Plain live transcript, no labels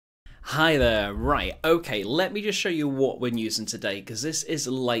Hi there, right, okay, let me just show you what we're using today, because this is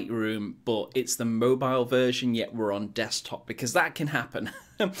Lightroom, but it's the mobile version, yet we're on desktop, because that can happen.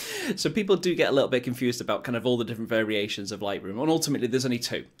 So people do get a little bit confused about kind of all the different variations of Lightroom, and ultimately there's only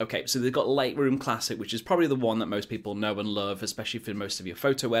two. Okay, so they've got Lightroom Classic, which is probably the one that most people know and love, especially for most of your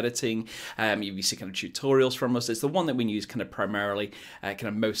photo editing. You see kind of tutorials from us. It's the one that we use kind of primarily, kind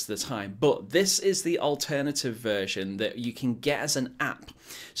of most of the time. But this is the alternative version that you can get as an app.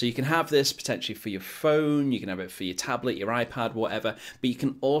 So you can have this potentially for your phone, you can have it for your tablet, your iPad, whatever, but you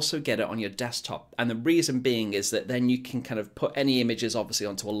can also get it on your desktop. And the reason being is that then you can kind of put any images obviously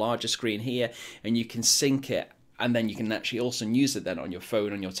onto a larger screen here, and you can sync it, and then you can actually also use it then on your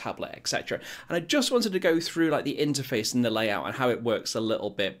phone, on your tablet, etc. And I just wanted to go through like the interface and the layout and how it works a little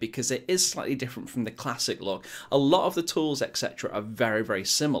bit, because it is slightly different from the classic look. A lot of the tools, etc. are very, very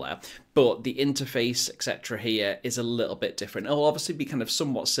similar, but the interface, etc. here is a little bit different. It'll obviously be kind of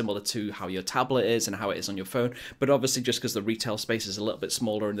somewhat similar to how your tablet is and how it is on your phone, but obviously just because the retail space is a little bit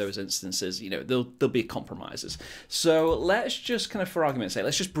smaller in those instances, you know, there'll be compromises. So let's just kind of, for argument's sake,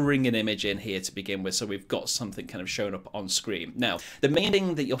 let's just bring an image in here to begin with, so we've got something kind of shown up on screen. Now, the main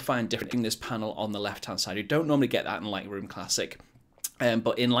thing that you'll find different in this panel on the left-hand side, you don't normally get that in Lightroom Classic,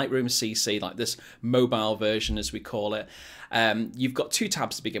 but in Lightroom CC, like this mobile version as we call it, you've got two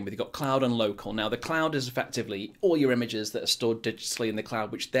tabs to begin with. You've got cloud and local. Now the cloud is effectively all your images that are stored digitally in the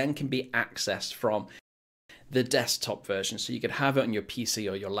cloud, which then can be accessed from the desktop version, so you could have it on your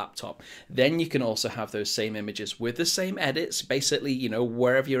PC or your laptop. Then you can also have those same images with the same edits. Basically, you know,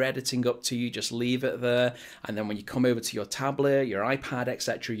 wherever you're editing up to, you just leave it there, and then when you come over to your tablet, your iPad,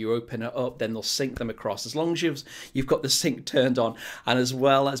 etc., you open it up, then they'll sync them across, as long as you've got the sync turned on, and as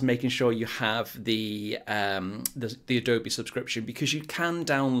well as making sure you have the Adobe subscription, because you can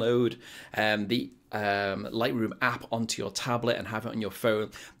download the Lightroom app onto your tablet and have it on your phone,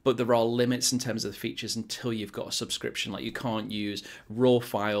 but there are limits in terms of the features until you've got a subscription. Like, you can't use raw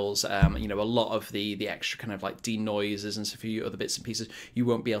files, you know, a lot of the extra kind of like denoises and a few other bits and pieces you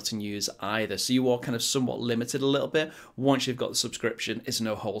won't be able to use either. So you are kind of somewhat limited a little bit. Once you've got the subscription, it's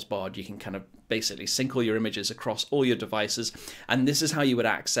no holds barred. You can kind of basically sync all your images across all your devices, and this is how you would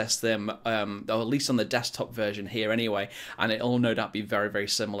access them, or at least on the desktop version here anyway, and it'll no doubt be very, very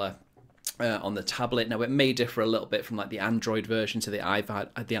similar on the tablet. Now, it may differ a little bit from like the Android version to the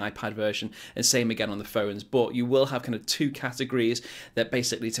iPad version, and same again on the phones, but you will have kind of two categories that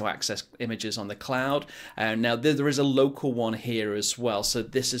basically to access images on the cloud. Now there is a local one here as well, so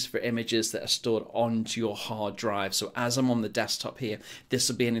this is for images that are stored onto your hard drive. So as I'm on the desktop here, this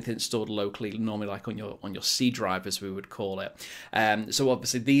will be anything stored locally, normally like on your C drive, as we would call it. So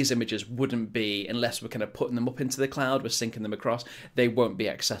obviously these images wouldn't be, unless we're kind of putting them up into the cloud, we're syncing them across, they won't be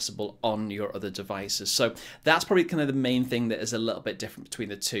accessible on your other devices. So that's probably kind of the main thing that is a little bit different between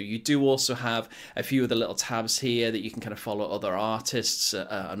the two. You do also have a few of the little tabs here that you can kind of follow other artists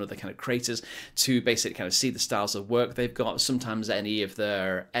and other kind of creators to basically kind of see the styles of work they've got. Sometimes any of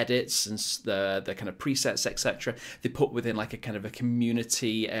their edits and the kind of presets, etc., they put within like a kind of a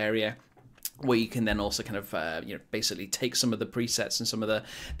community area, where you can then also kind of you know, basically take some of the presets and some of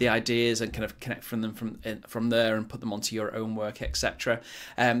the ideas and kind of connect from there and put them onto your own work, etc.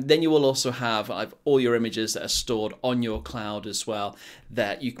 Then you will also have all your images that are stored on your cloud as well,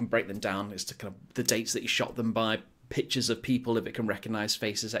 that you can break them down as to kind of the dates that you shot them by, pictures of people if it can recognize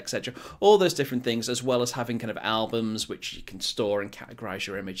faces, etc. All those different things, as well as having kind of albums which you can store and categorize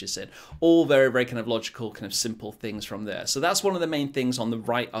your images in. All very, very kind of logical, kind of simple things from there. So that's one of the main things on the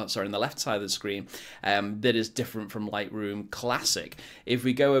on the left side of the screen that is different from Lightroom Classic. If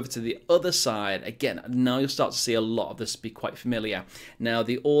we go over to the other side, again, now you'll start to see a lot of this be quite familiar. Now,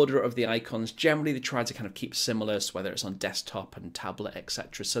 the order of the icons, generally they try to kind of keep similar, so whether it's on desktop and tablet,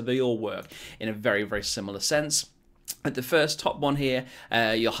 etc. So they all work in a very, very similar sense. At the first top one here,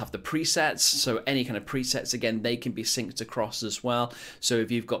 you'll have the presets. So any kind of presets, again, they can be synced across as well. So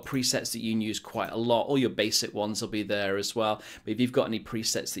if you've got presets that you use quite a lot, all your basic ones will be there as well. But if you've got any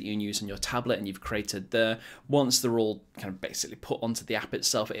presets that you use on your tablet and you've created there, once they're all kind of basically put onto the app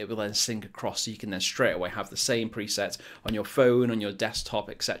itself, it will then sync across, so you can then straight away have the same presets on your phone, on your desktop,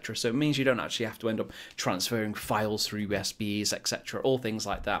 etc. So it means you don't actually have to end up transferring files through USBs, etc. All things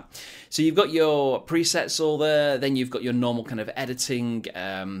like that. So you've got your presets all there, then you've got your normal kind of editing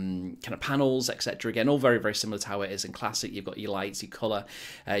kind of panels, etc. Again, all very, very similar to how it is in Classic. You've got your lights, your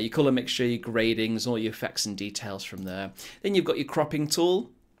color mixture, your gradings, all your effects and details from there. Then you've got your cropping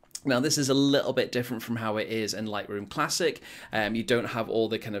tool. Now this is a little bit different from how it is in Lightroom Classic. You don't have all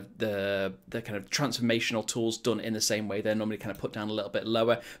the kind of the kind of transformational tools done in the same way. They're normally kind of put down a little bit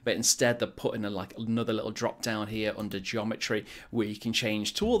lower, but instead they're put in like another little drop down here under geometry where you can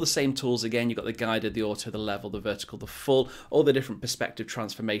change to all the same tools again. You've got the guided, the auto, the level, the vertical, the full, all the different perspective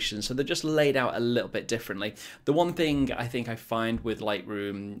transformations. So they're just laid out a little bit differently. The one thing I think I find with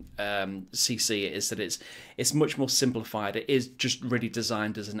Lightroom CC is that it's much more simplified. It is just really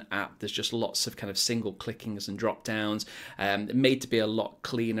designed as an app. There's just lots of kind of single clickings and drop downs, made to be a lot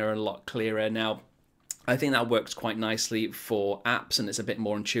cleaner and a lot clearer. Now, I think that works quite nicely for apps, and it's a bit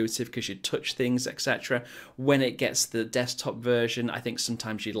more intuitive because you touch things, etc. When it gets the desktop version, I think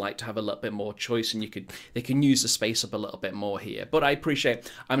sometimes you'd like to have a little bit more choice, and they can use the space up a little bit more here. But I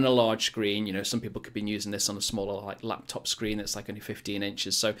appreciate I'm on a large screen. You know, some people could be using this on a smaller like laptop screen that's like only 15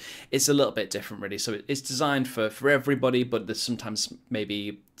 inches, so it's a little bit different really. So it's designed for everybody, but there's sometimes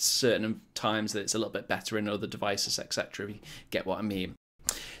maybe certain times that it's a little bit better in other devices, etc. If you get what I mean.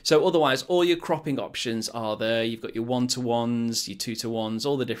 So otherwise, all your cropping options are there. You've got your 1:1s, your 2:1s,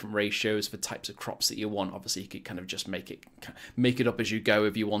 all the different ratios for types of crops that you want. Obviously, you could kind of just make it up as you go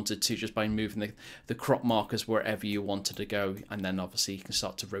if you wanted to, just by moving the crop markers wherever you wanted to go. And then obviously you can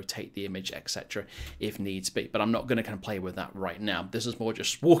start to rotate the image, etc. if needs be. But I'm not going to kind of play with that right now. This is more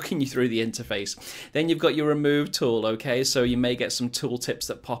just walking you through the interface. Then you've got your remove tool, okay? So you may get some tool tips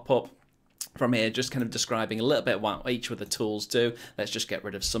that pop up from here, just kind of describing a little bit what each of the tools do. Let's just get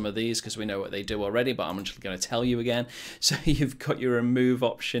rid of some of these because we know what they do already, but I'm just going to tell you again. So you've got your remove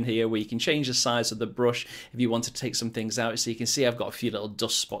option here where you can change the size of the brush if you want to take some things out. So you can see I've got a few little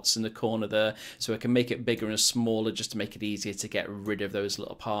dust spots in the corner there, so I can make it bigger and smaller just to make it easier to get rid of those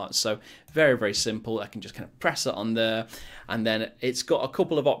little parts. So very, very simple. I can just kind of press it on there, and then it's got a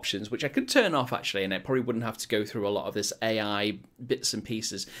couple of options which I could turn off actually, and it probably wouldn't have to go through a lot of this AI bits and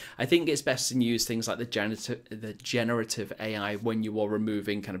pieces. I think it's best to use things like the generative AI when you are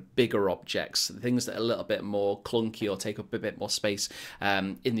removing kind of bigger objects, things that are a little bit more clunky or take up a bit more space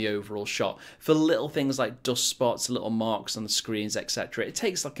in the overall shot. For little things like dust spots, little marks on the screens, etc., it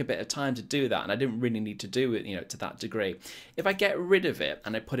takes like a bit of time to do that, and I didn't really need to do it, you know, to that degree. If I get rid of it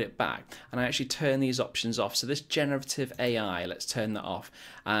and I put it back and I actually turn these options off, so this generative AI, let's turn that off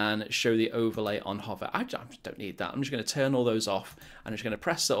and show the overlay on hover. I don't need that. I'm just going to turn all those off, and I'm just going to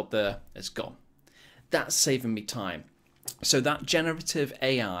press that up there. It's gone. That's saving me time. So that generative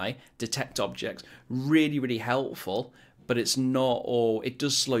AI detect objects, really, really helpful, but it's not all, it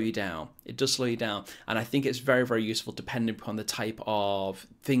does slow you down. It does slow you down. And I think it's very, very useful depending upon the type of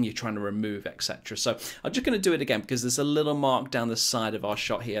thing you're trying to remove, etc. So I'm just going to do it again because there's a little mark down the side of our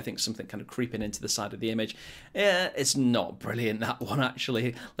shot here. I think something kind of creeping into the side of the image. Yeah, it's not brilliant, that one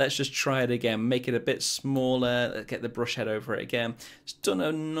actually. Let's just try it again. Make it a bit smaller. Let's get the brush head over it again. It's done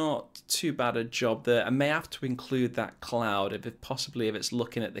a not too bad a job there. I may have to include that cloud if it's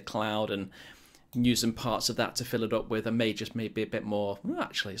looking at the cloud and using parts of that to fill it up with. I may just maybe a bit more. Well,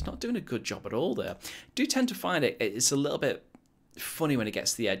 actually, it's not doing a good job at all there. I do tend to find it's a little bit funny when it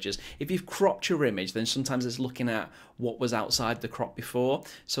gets to the edges. If you've cropped your image, then sometimes it's looking at what was outside the crop before.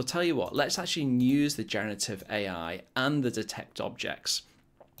 So I'll tell you what, let's actually use the generative AI and the detect objects.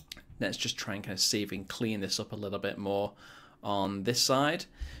 Let's just try and kind of see if we can clean this up a little bit more on this side.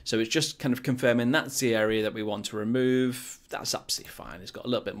 So it's just kind of confirming that's the area that we want to remove. That's absolutely fine. It's got a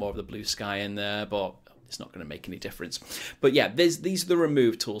little bit more of the blue sky in there, but it's not going to make any difference. But yeah, these are the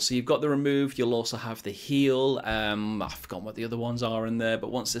remove tools. So you've got the remove, you'll also have the heal. I've forgotten what the other ones are in there,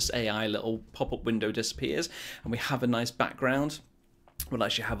 but once this AI little pop-up window disappears and we have a nice background, we'll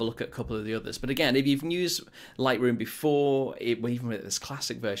actually have a look at a couple of the others. But again, if you've used Lightroom before, even with this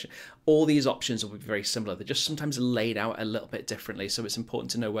classic version, all these options will be very similar. They're just sometimes laid out a little bit differently, so it's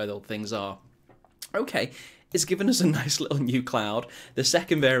important to know where those things are. Okay, it's given us a nice little new cloud. The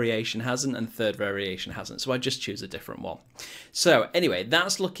second variation hasn't, and the third variation hasn't, so I just choose a different one. So anyway,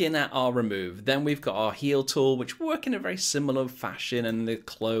 that's looking at our remove. Then we've got our heal tool, which work in a very similar fashion, and the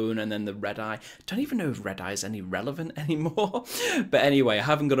clone, and then the red eye. Don't even know if red eye is any relevant anymore. But anyway, I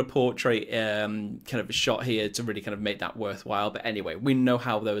haven't got a portrait kind of a shot here to really kind of make that worthwhile. But anyway, we know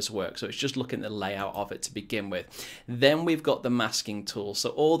how those work, so it's just looking at the layout of it to begin with. Then we've got the masking tool.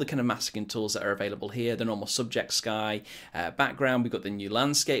 So all the kind of masking tools that are available here, the normal subject, sky, background, we've got the new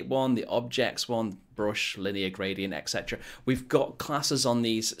landscape one, the objects one, brush, linear gradient, etc. We've got classes on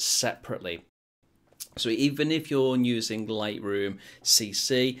these separately. So even if you're using Lightroom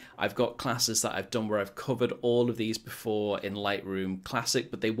CC, I've got classes that I've done where I've covered all of these before in Lightroom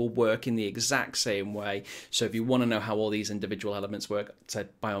Classic, but they will work in the exact same way. So if you want to know how all these individual elements work, so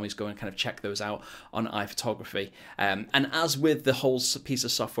by all means go and kind of check those out on iPhotography. And as with the whole piece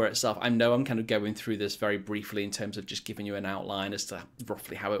of software itself, I know I'm kind of going through this very briefly in terms of just giving you an outline as to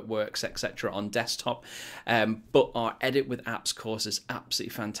roughly how it works, etc. on desktop. But our Edit with Apps course is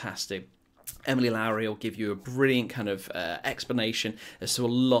absolutely fantastic. Emily Lowry will give you a brilliant kind of explanation as to a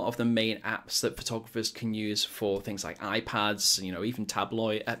lot of the main apps that photographers can use for things like iPads, you know, even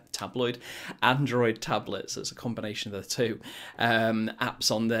tabloid, Android tablets. It's a combination of the two apps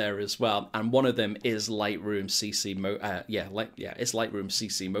on there as well. And one of them is Lightroom CC. It's Lightroom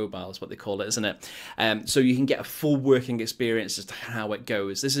CC Mobile is what they call it, isn't it? So you can get a full working experience as to how it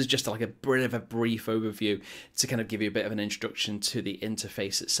goes. This is just like a bit of a brief overview to kind of give you a bit of an introduction to the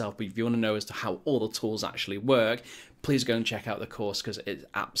interface itself. But if you want to know as to how all the tools actually work, please go and check out the course because it's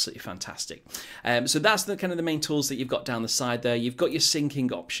absolutely fantastic. So that's the kind of the main tools that you've got down the side there. You've got your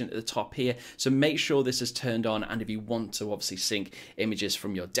syncing option at the top here, so make sure this is turned on, and if you want to obviously sync images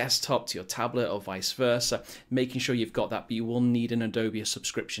from your desktop to your tablet or vice versa, making sure you've got that, but you will need an Adobe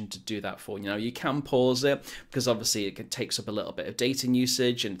subscription to do that for you. Now you can pause it because obviously it takes up a little bit of data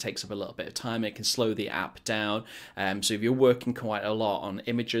usage and it takes up a little bit of time. It can slow the app down. So if you're working quite a lot on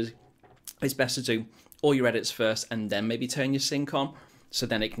images, it's best to do all your edits first and then maybe turn your sync on, so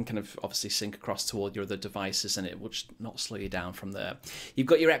then it can kind of obviously sync across to all your other devices and it will just not slow you down from there. You've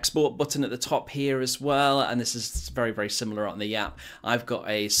got your export button at the top here as well, and this is very, very similar on the app. I've got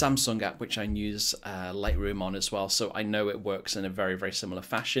a Samsung app which I use Lightroom on as well, so I know it works in a very, very similar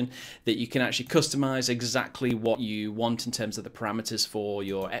fashion, that you can actually customize exactly what you want in terms of the parameters for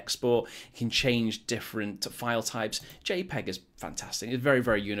your export. You can change different file types. JPEG is fantastic. It's very,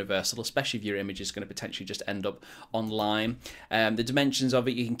 very universal, especially if your image is going to potentially just end up online. The dimensions of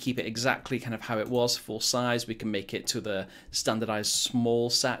it, you can keep it exactly kind of how it was, full size. We can make it to the standardized small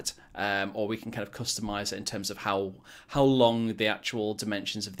set, or we can kind of customize it in terms of how long the actual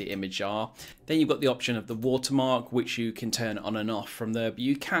dimensions of the image are. Then you've got the option of the watermark, which you can turn on and off from there, but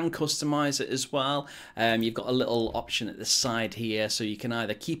you can customize it as well. You've got a little option at the side here, so you can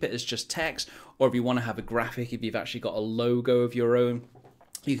either keep it as just text, or if you want to have a graphic, if you've actually got a logo of your own,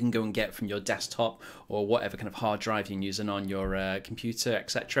 you can go and get from your desktop or whatever kind of hard drive you're using on your computer,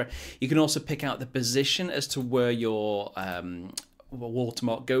 etc. You can also pick out the position as to where your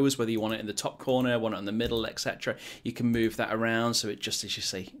watermark goes, whether you want it in the top corner, want it in the middle, etc. You can move that around so it just, as you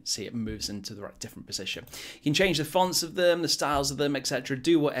see it moves into the right different position. You can change the fonts of them, the styles of them, etc.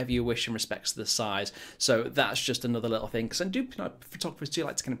 Do whatever you wish in respects to the size. So that's just another little thing, because photographers do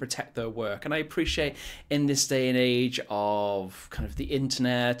like to kind of protect their work, and I appreciate in this day and age of kind of the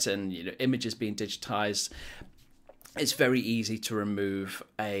internet and images being digitized, it's very easy to remove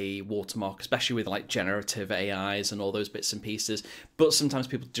a watermark, especially with like generative AIs and all those bits and pieces. But sometimes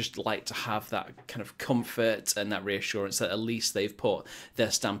people just like to have that kind of comfort and that reassurance that at least they've put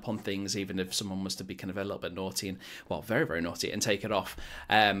their stamp on things, even if someone was to be kind of a little bit naughty and, well, very, very naughty and take it off.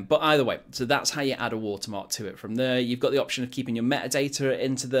 But either way, so that's how you add a watermark to it from there. You've got the option of keeping your metadata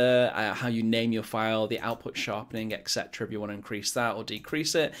into there, how you name your file, the output sharpening, etc. if you want to increase that or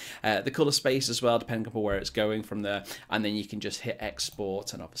decrease it. The color space as well, depending upon where it's going from there. And then you can just hit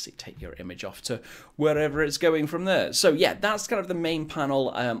export and obviously take your image off to wherever it's going from there. So yeah, that's kind of the main panel.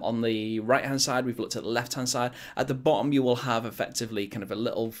 On the right hand side, we've looked at the left hand side. At the bottom, you will have effectively kind of a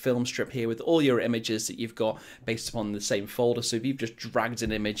little film strip here with all your images that you've got based upon the same folder. So if you've just dragged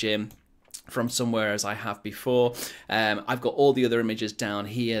an image in from somewhere, as I have before, I've got all the other images down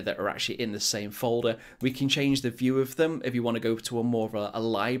here that are actually in the same folder. We can change the view of them. If you want to go to a more of a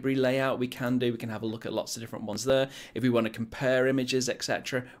library layout, we can have a look at lots of different ones there. If we want to compare images,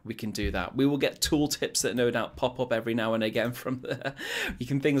 etc., we can do that. We will get tooltips that no doubt pop up every now and again from there. You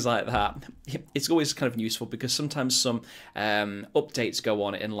can things like that. It's always kind of useful because sometimes some updates go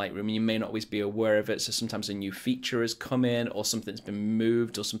on in Lightroom and you may not always be aware of it. So sometimes a new feature has come in, or something's been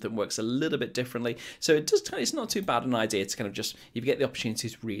moved, or something works a little bit differently. So it's not too bad an idea to kind of just, if you get the opportunity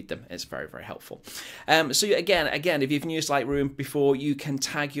to read them, it's very, very helpful. So again, if you've used Lightroom before, you can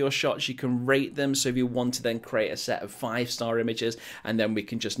tag your shots, you can rate them. So if you want to then create a set of 5-star images, and then we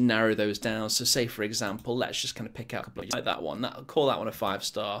can just narrow those down. So say, for example, let's just kind of pick out a couple like that one. Call that one a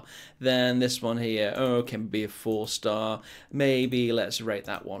 5-star. Then this one here, can be a 4-star. Maybe let's rate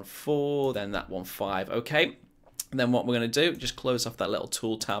that one 4, then that one 5. Okay. Then what we're going to do, just close off that little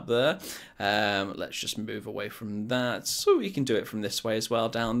tool tab there. Let's just move away from that. So you can do it from this way as well,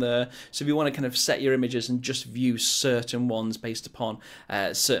 down there. So if you want to kind of set your images and just view certain ones based upon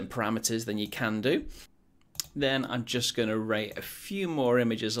certain parameters, then you can do. Then I'm just going to rate a few more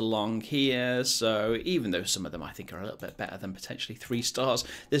images along here. So even though some of them I think are a little bit better than potentially 3 stars,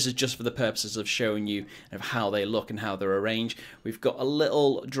 this is just for the purposes of showing you of how they look and how they're arranged. We've got a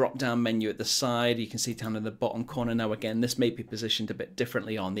little drop down menu at the side. You can see down in the bottom corner. Now again, this may be positioned a bit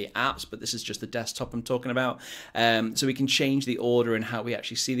differently on the apps, but this is just the desktop I'm talking about. So we can change the order and how we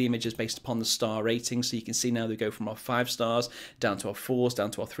actually see the images based upon the star rating. So you can see now they go from our 5 stars down to our 4s,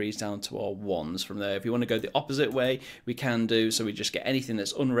 down to our 3s, down to our 1s from there. If you want to go the opposite way, we can do, so we just get anything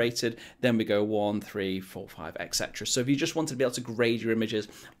that's unrated, then we go 1, 3, 4, 5, etc. So if you just want to be able to grade your images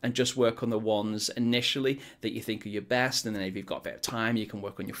and just work on the ones initially that you think are your best, and then if you've got a bit of time you can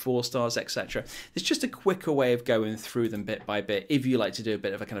work on your 4 stars, etc. It's just a quicker way of going through them bit by bit if you like to do a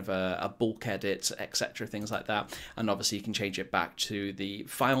bit of a kind of a bulk edit, etc., things like that. And obviously you can change it back to the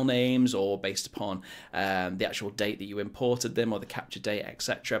file names or based upon the actual date that you imported them or the capture date,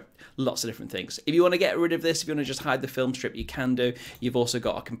 etc. Lots of different things. If you want to get rid of this, if you want to just hide the film strip, you can do. You've also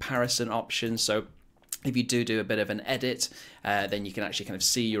got a comparison option, so if you do a bit of an edit, then you can actually kind of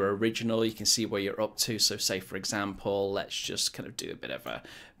see your original. You can see where you're up to. So say, for example, let's just kind of do a bit of a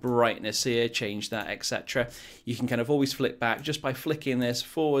brightness here, change that, etc. You can kind of always flip back just by flicking this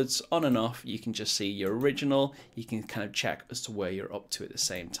forwards on and off. You can just see your original. You can kind of check as to where you're up to at the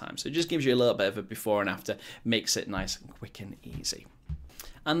same time. So it just gives you a little bit of a before and after, makes it nice and quick and easy.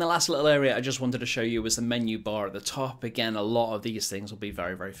 And the last little area I just wanted to show you was the menu bar at the top. Again, a lot of these things will be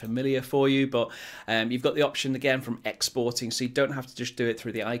very, very familiar for you, but you've got the option again from exporting, so you don't have to just do it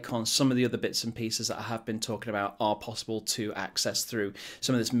through the icons. Some of the other bits and pieces that I have been talking about are possible to access through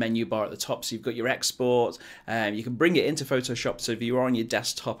some of this menu bar at the top. So you've got your export, you can bring it into Photoshop. So if you're on your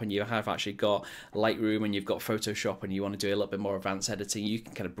desktop and you have actually got Lightroom and you've got Photoshop and you want to do a little bit more advanced editing, you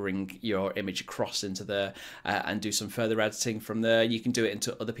can kind of bring your image across into there and do some further editing from there. You can do it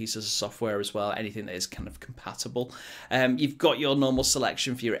into other pieces of software as well, anything that is kind of compatible. You've got your normal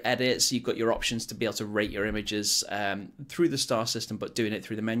selection for your edits. You've got your options to be able to rate your images through the star system, but doing it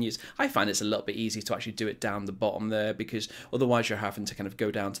through the menus. I find it's a little bit easy to actually do it down the bottom there, because otherwise you're having to kind of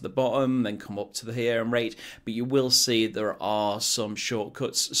go down to the bottom, then come up to the here and rate. But you will see there are some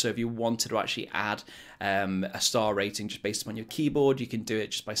shortcuts. So if you wanted to actually add a star rating just based upon your keyboard, you can do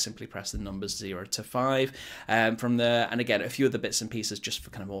it just by simply pressing the numbers 0 to 5 from there. And again, a few other bits and pieces just for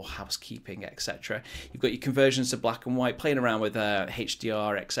kind of more housekeeping, etc. You've got your conversions to black and white, playing around with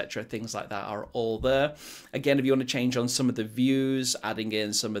HDR, etc. Things like that are all there. Again, if you want to change on some of the views, adding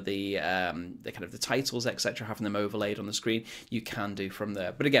in some of the kind of the titles, etc., having them overlaid on the screen, you can do from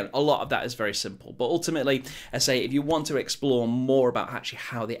there. But again, a lot of that is very simple. But ultimately, I say if you want to explore more about actually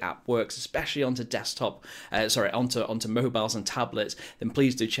how the app works, especially onto desktop, onto mobiles and tablets, then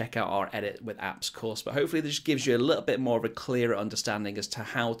please do check out our Edit with Apps course. But hopefully this gives you a little bit more of a clearer understanding as to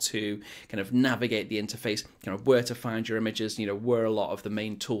how to kind of navigate the interface, kind of where to find your images, you know, where a lot of the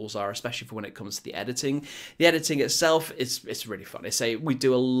main tools are, especially for when it comes to the editing. The editing itself it's really fun. I say we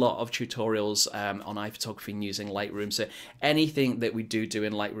do a lot of tutorials on iPhotography using Lightroom, so anything that we do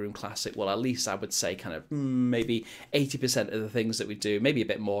in Lightroom Classic, well, at least I would say kind of maybe 80% of the things that we do, maybe a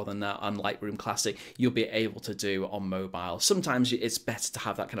bit more than that on Lightroom Classic, you'll be able to do on mobile. Sometimes it's better to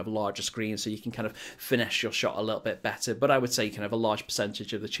have that kind of larger screen so you can kind of finesse your shot a little bit better, but I would say kind of a large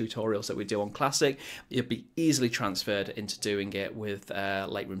percentage of the tutorials that we do on Classic, you'll be easily transferred into doing it with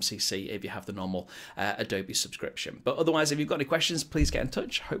Lightroom CC if you have the normal Adobe subscription. But otherwise, if you've got any questions, please get in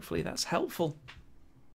touch. Hopefully that's helpful.